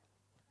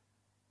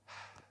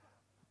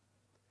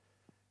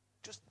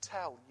 Just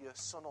tell your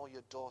son or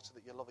your daughter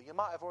that you love her. You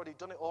might have already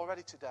done it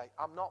already today.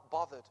 I'm not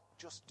bothered.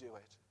 Just do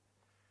it.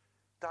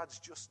 Dads,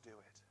 just do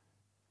it.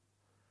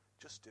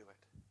 Just do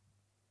it.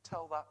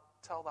 Tell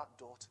that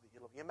daughter that you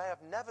love. You may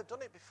have never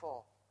done it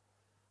before.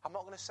 I'm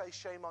not going to say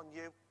shame on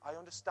you. I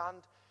understand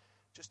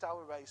just how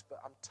we're raised, but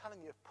I'm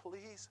telling you,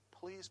 please,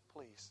 please,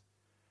 please.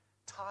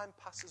 Time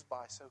passes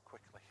by so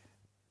quickly.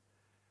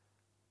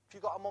 If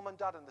you've got a mum and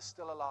dad and they're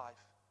still alive,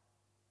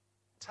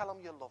 tell them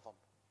you love them.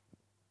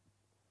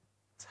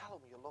 Tell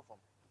them you love them.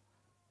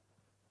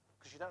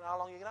 Because you don't know how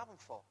long you're going to have them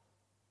for.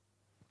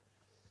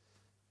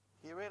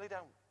 You really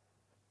don't.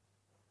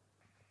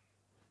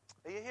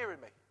 Are you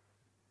hearing me?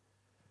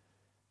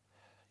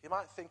 You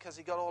might think, has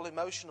he got all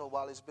emotional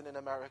while he's been in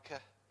America?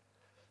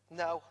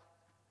 No.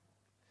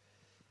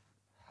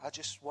 I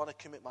just want to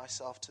commit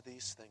myself to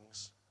these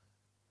things.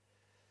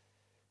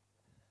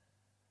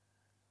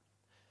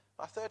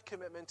 My third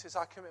commitment is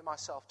I commit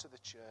myself to the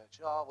church.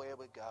 Oh, here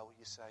we go,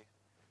 you say.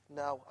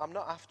 No, I'm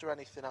not after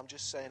anything. I'm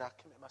just saying I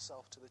commit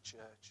myself to the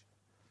church.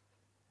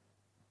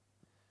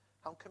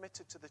 I'm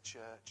committed to the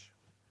church.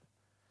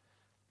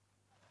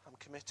 I'm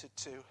committed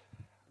to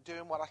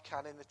doing what I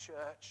can in the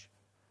church.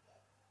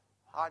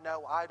 I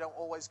know I don't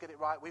always get it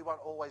right. We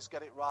won't always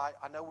get it right.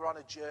 I know we're on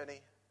a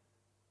journey.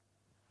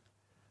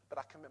 But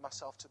I commit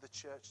myself to the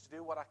church to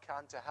do what I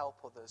can to help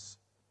others.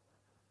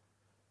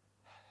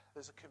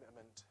 There's a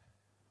commitment.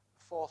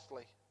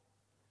 Fourthly,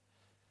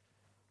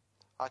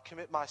 I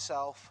commit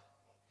myself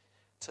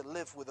to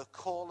live with a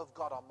call of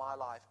God on my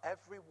life.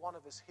 Every one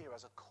of us here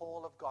has a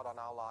call of God on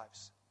our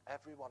lives.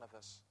 Every one of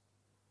us.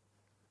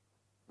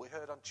 We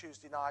heard on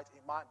Tuesday night,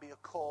 it might be a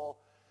call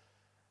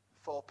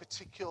for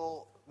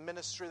particular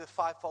ministry, the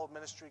fivefold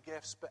ministry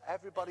gifts, but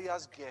everybody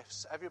has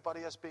gifts.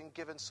 Everybody has been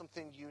given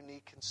something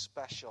unique and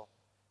special.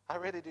 I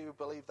really do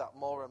believe that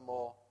more and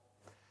more.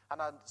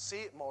 And I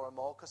see it more and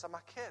more because of my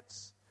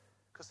kids,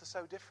 because they're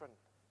so different.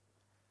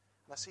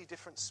 And I see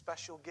different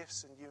special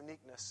gifts and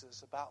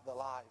uniquenesses about their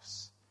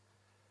lives.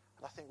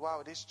 And I think, wow,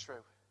 it is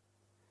true.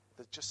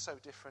 They're just so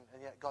different,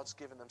 and yet God's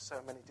given them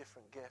so many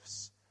different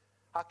gifts.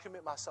 I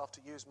commit myself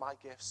to use my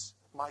gifts,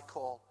 my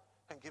call,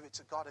 and give it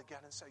to God again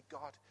and say,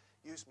 God,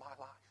 use my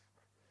life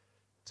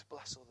to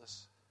bless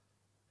others.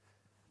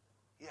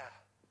 Yeah.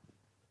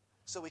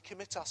 So we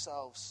commit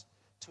ourselves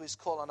to his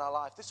call on our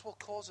life. This will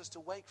cause us to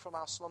wake from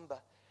our slumber.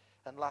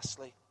 And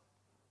lastly,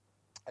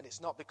 and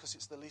it's not because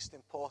it's the least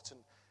important,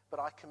 but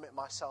I commit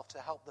myself to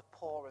help the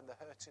poor and the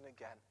hurting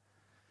again.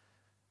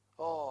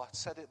 Oh, I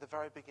said it at the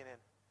very beginning.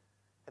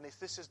 And if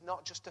this is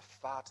not just a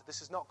fad,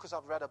 this is not because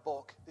I've read a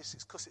book, this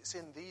is because it's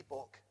in the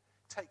book.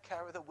 Take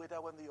care of the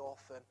widow and the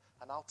orphan,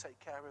 and I'll take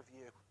care of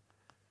you.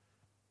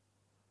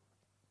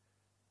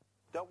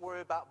 Don't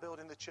worry about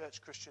building the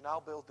church, Christian.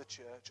 I'll build the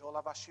church. All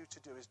I've asked you to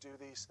do is do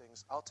these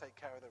things. I'll take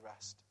care of the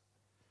rest.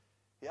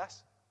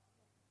 Yes?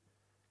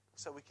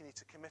 So we need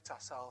to commit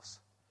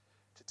ourselves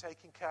to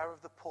taking care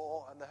of the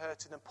poor and the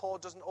hurting. And poor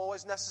doesn't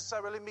always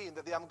necessarily mean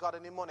that they haven't got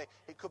any money.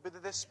 It could be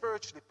that they're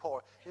spiritually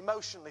poor,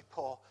 emotionally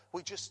poor.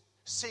 We just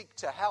seek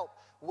to help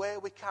where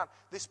we can.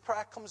 This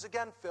prayer comes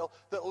again, Phil,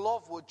 that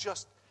love would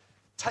just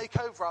take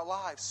over our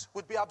lives,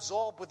 would be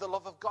absorbed with the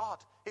love of God.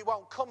 It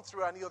won't come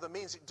through any other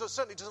means. It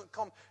certainly doesn't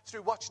come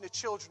through watching the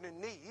children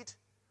in need,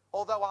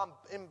 although I'm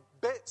in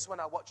bits when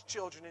I watch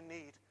children in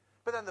need.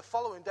 But then the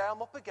following day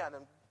I'm up again,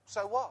 and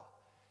so what?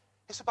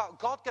 It's about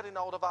God getting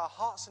hold of our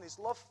hearts and his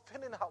love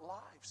filling our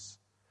lives.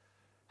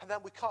 And then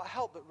we can't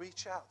help but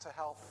reach out to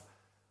help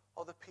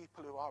other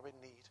people who are in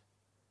need.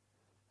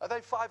 Are they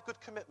 5 good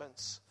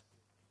commitments?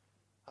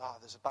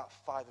 There's about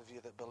 5 of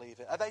you that believe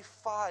it. Are they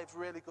 5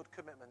 really good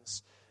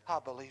commitments? I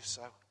believe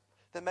so.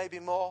 There may be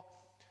more.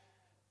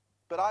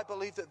 But I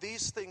believe that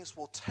these things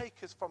will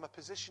take us from a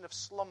position of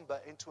slumber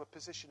into a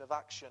position of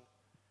action.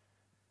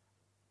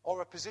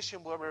 Or a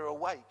position where we're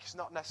awake. It's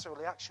not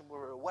necessarily action, where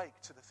we're awake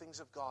to the things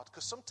of God.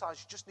 Because sometimes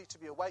you just need to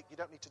be awake. You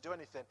don't need to do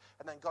anything.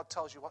 And then God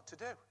tells you what to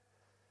do.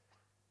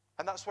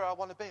 And that's where I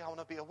want to be. I want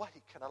to be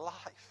awake and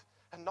alive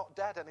and not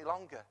dead any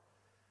longer.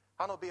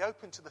 And I'll be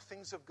open to the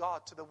things of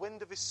God, to the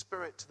wind of his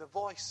Spirit, to the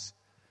voice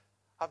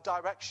of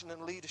direction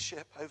and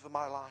leadership over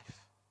my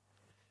life.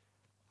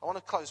 I want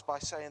to close by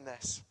saying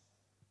this.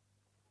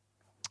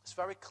 It's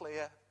very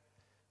clear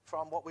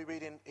from what we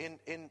read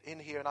in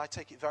here, and I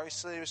take it very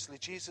seriously.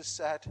 Jesus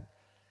said,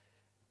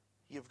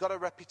 you've got a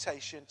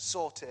reputation,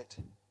 sort it.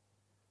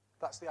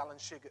 That's the Alan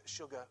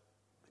Sugar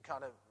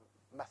kind of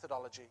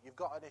methodology. You've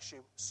got an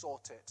issue,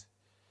 sort it.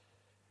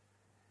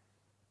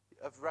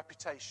 Of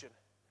reputation.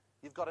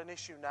 You've got an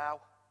issue now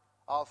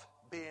of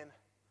being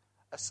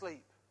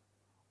asleep.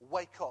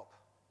 Wake up.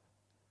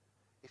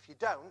 If you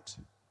don't,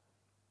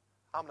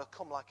 I'm going to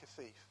come like a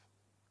thief.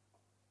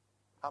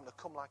 I'm going to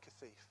come like a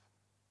thief.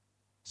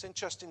 It's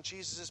interesting,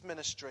 Jesus'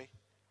 ministry,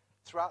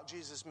 throughout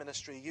Jesus'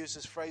 ministry, he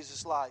uses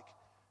phrases like,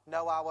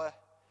 no hour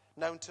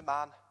known to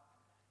man,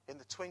 in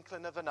the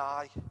twinkling of an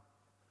eye,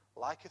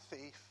 like a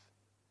thief.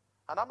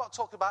 And I'm not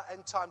talking about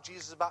end time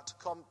Jesus is about to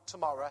come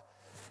tomorrow.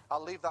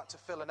 I'll leave that to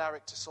Phil and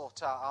Eric to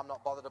sort out. I'm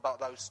not bothered about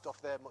those stuff.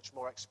 They're much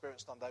more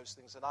experienced on those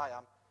things than I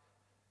am.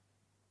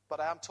 But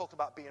I am talking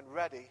about being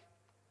ready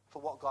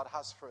for what God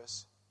has for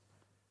us.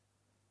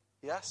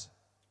 Yes?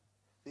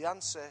 The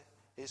answer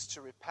is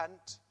to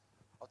repent.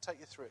 I'll take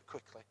you through it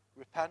quickly.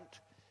 Repent.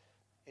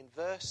 In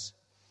verse,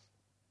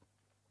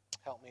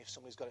 help me if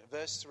somebody's got it,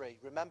 verse 3.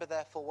 Remember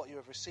therefore what you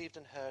have received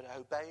and heard,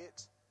 obey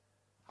it,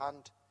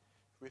 and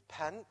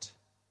repent.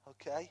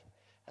 Okay?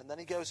 And then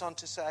he goes on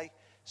to say,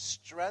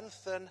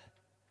 strengthen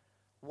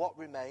what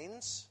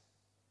remains.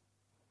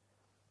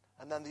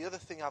 And then the other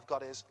thing I've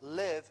got is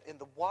live in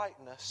the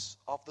whiteness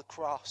of the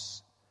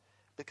cross.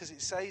 Because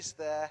it says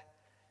there,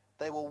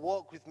 they will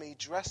walk with me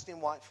dressed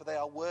in white, for they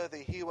are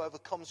worthy. He who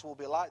overcomes will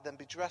be like them,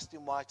 be dressed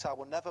in white. I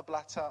will never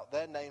blot out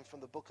their name from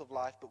the book of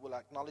life, but will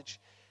acknowledge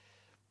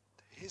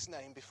his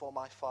name before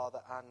my Father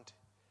and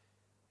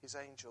his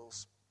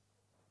angels.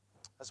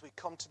 As we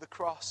come to the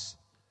cross,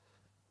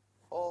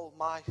 all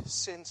my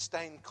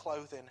sin-stained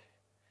clothing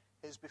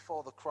is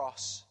before the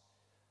cross.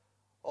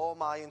 All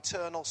my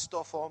internal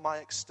stuff, all my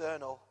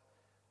external.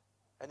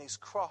 And his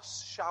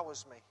cross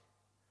showers me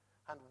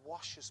and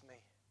washes me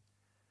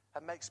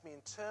and makes me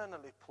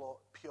internally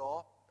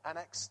pure and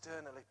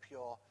externally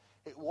pure.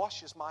 It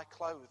washes my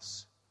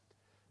clothes.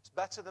 It's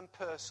better than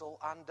Persil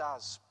and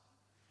Daz.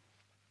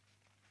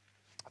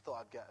 I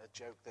thought I'd get a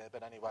joke there,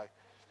 but anyway.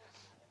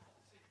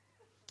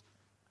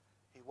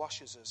 He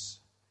washes us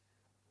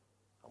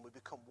and we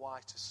become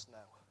white as snow.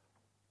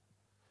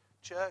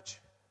 Church,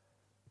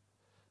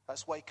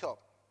 let's wake up.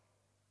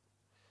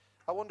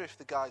 I wonder if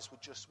the guys would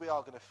we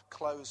are going to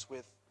close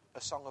with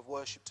a song of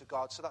worship to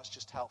God, so that's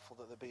just helpful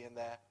that they're being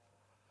there.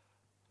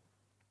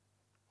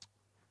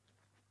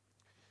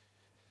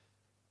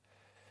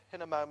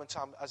 In a moment,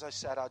 as I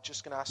said, I'm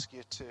just going to ask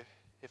you to,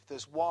 if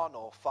there's one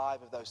or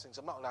five of those things,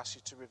 I'm not going to ask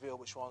you to reveal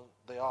which one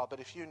they are, but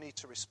if you need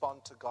to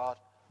respond to God,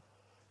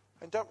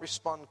 and don't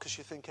respond because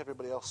you think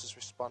everybody else is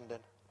responding.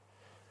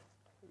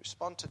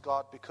 Respond to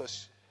God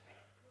because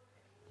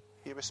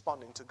you're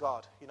responding to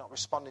God. You're not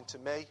responding to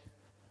me.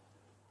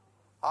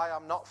 I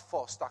am not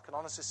fussed. I can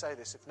honestly say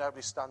this. If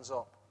nobody stands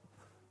up,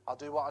 I'll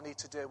do what I need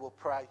to do. We'll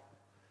pray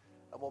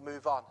and we'll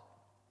move on.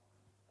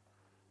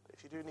 But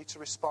if you do need to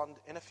respond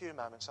in a few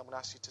moments, I'm going to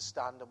ask you to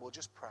stand and we'll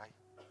just pray.